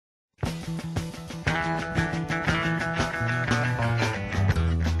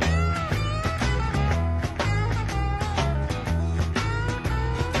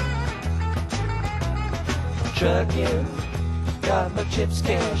Truckin', got my chips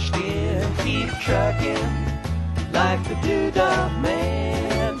cashed in. Keep truckin' like the doodah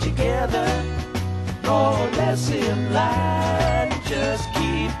man. Together, more or less in line. Just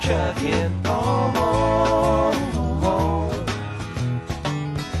keep truckin' on.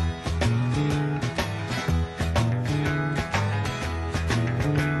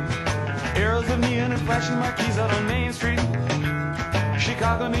 Arrows of neon and flashing marquees out on Main Street.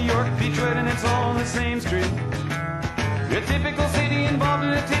 Chicago, New York, Detroit, and it's all on the same street. A typical city involved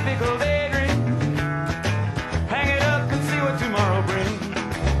in a typical daydream. Hang it up and see what tomorrow brings.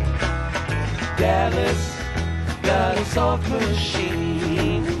 Dallas got a soft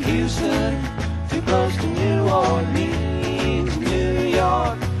machine. Houston, too close to New Orleans. New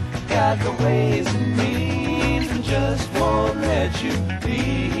York got the ways and means and just won't let you be.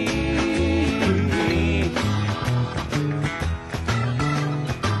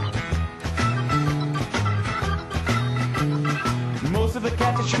 Most of the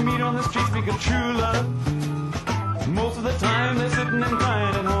cats that you meet on the street speak of true love. Most of the time they're sitting and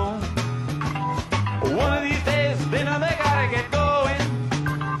crying at home. One of these days they know they gotta get going.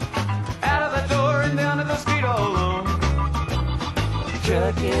 Out of the door and down to the street all alone.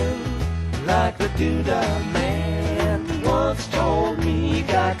 Truckin' like the doodah man once told me, you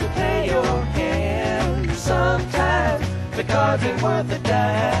got to pay your hand. Sometimes the cards ain't worth a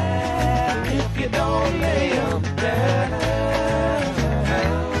dime if you don't lay them down.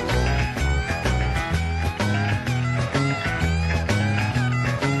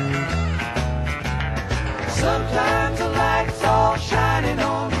 Sometimes the light's all shining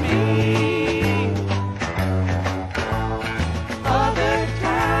on me. Other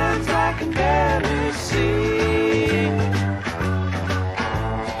times I can barely see.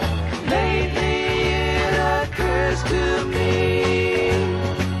 Lately it occurs to me,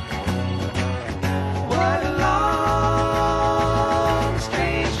 what a long,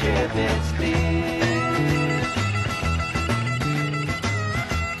 strange trip it's been.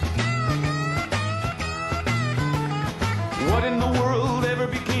 What in the world ever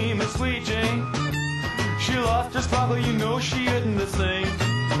became of Sweet Jane? She lost her sparkle, you know she isn't the same.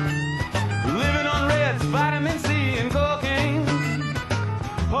 Living on Reds, vitamin C and cocaine.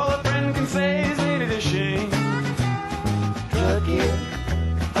 All a friend can say is ain't it a shame. Truckin'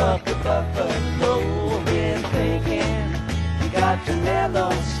 up the buffalo, been thinking you got to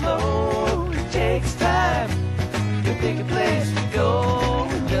mellow slow. It takes time to pick a place to go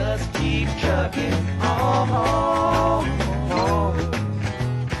and just keep truckin' on.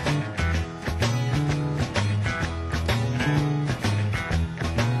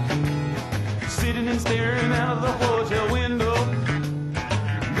 Sitting and staring out of the hotel window.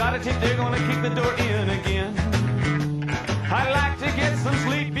 Got a tip they're gonna kick the door in again. I'd like to get some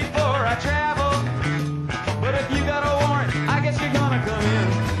sleep before I travel, but if you got a warrant, I guess you're gonna come in.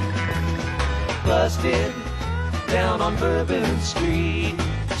 Busted down on Bourbon Street,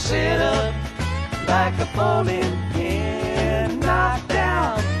 set up like a bowling pin. Knocked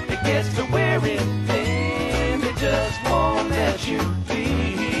down, it gets to wearing thin. It just won't let you be.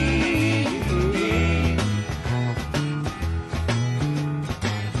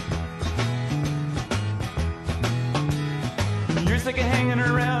 You're sick of hanging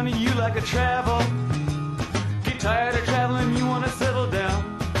around and you like to travel. Get tired of traveling, you wanna settle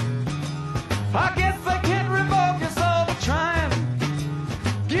down. I guess I can't revoke your soul for trying.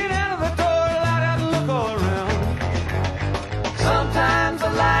 Get out of the door, light out and look all around. Sometimes the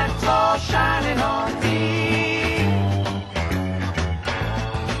light's all shining on me.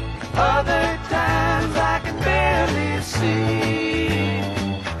 Other times I can barely see.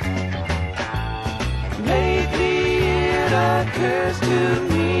 Lately it occurs to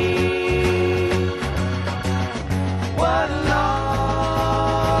me, what a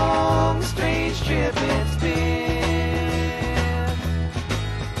long, strange trip it's been.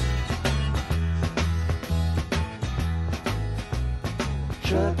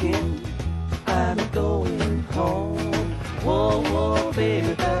 Truckin', I'm going home. Whoa, whoa,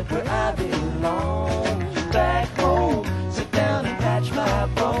 baby, that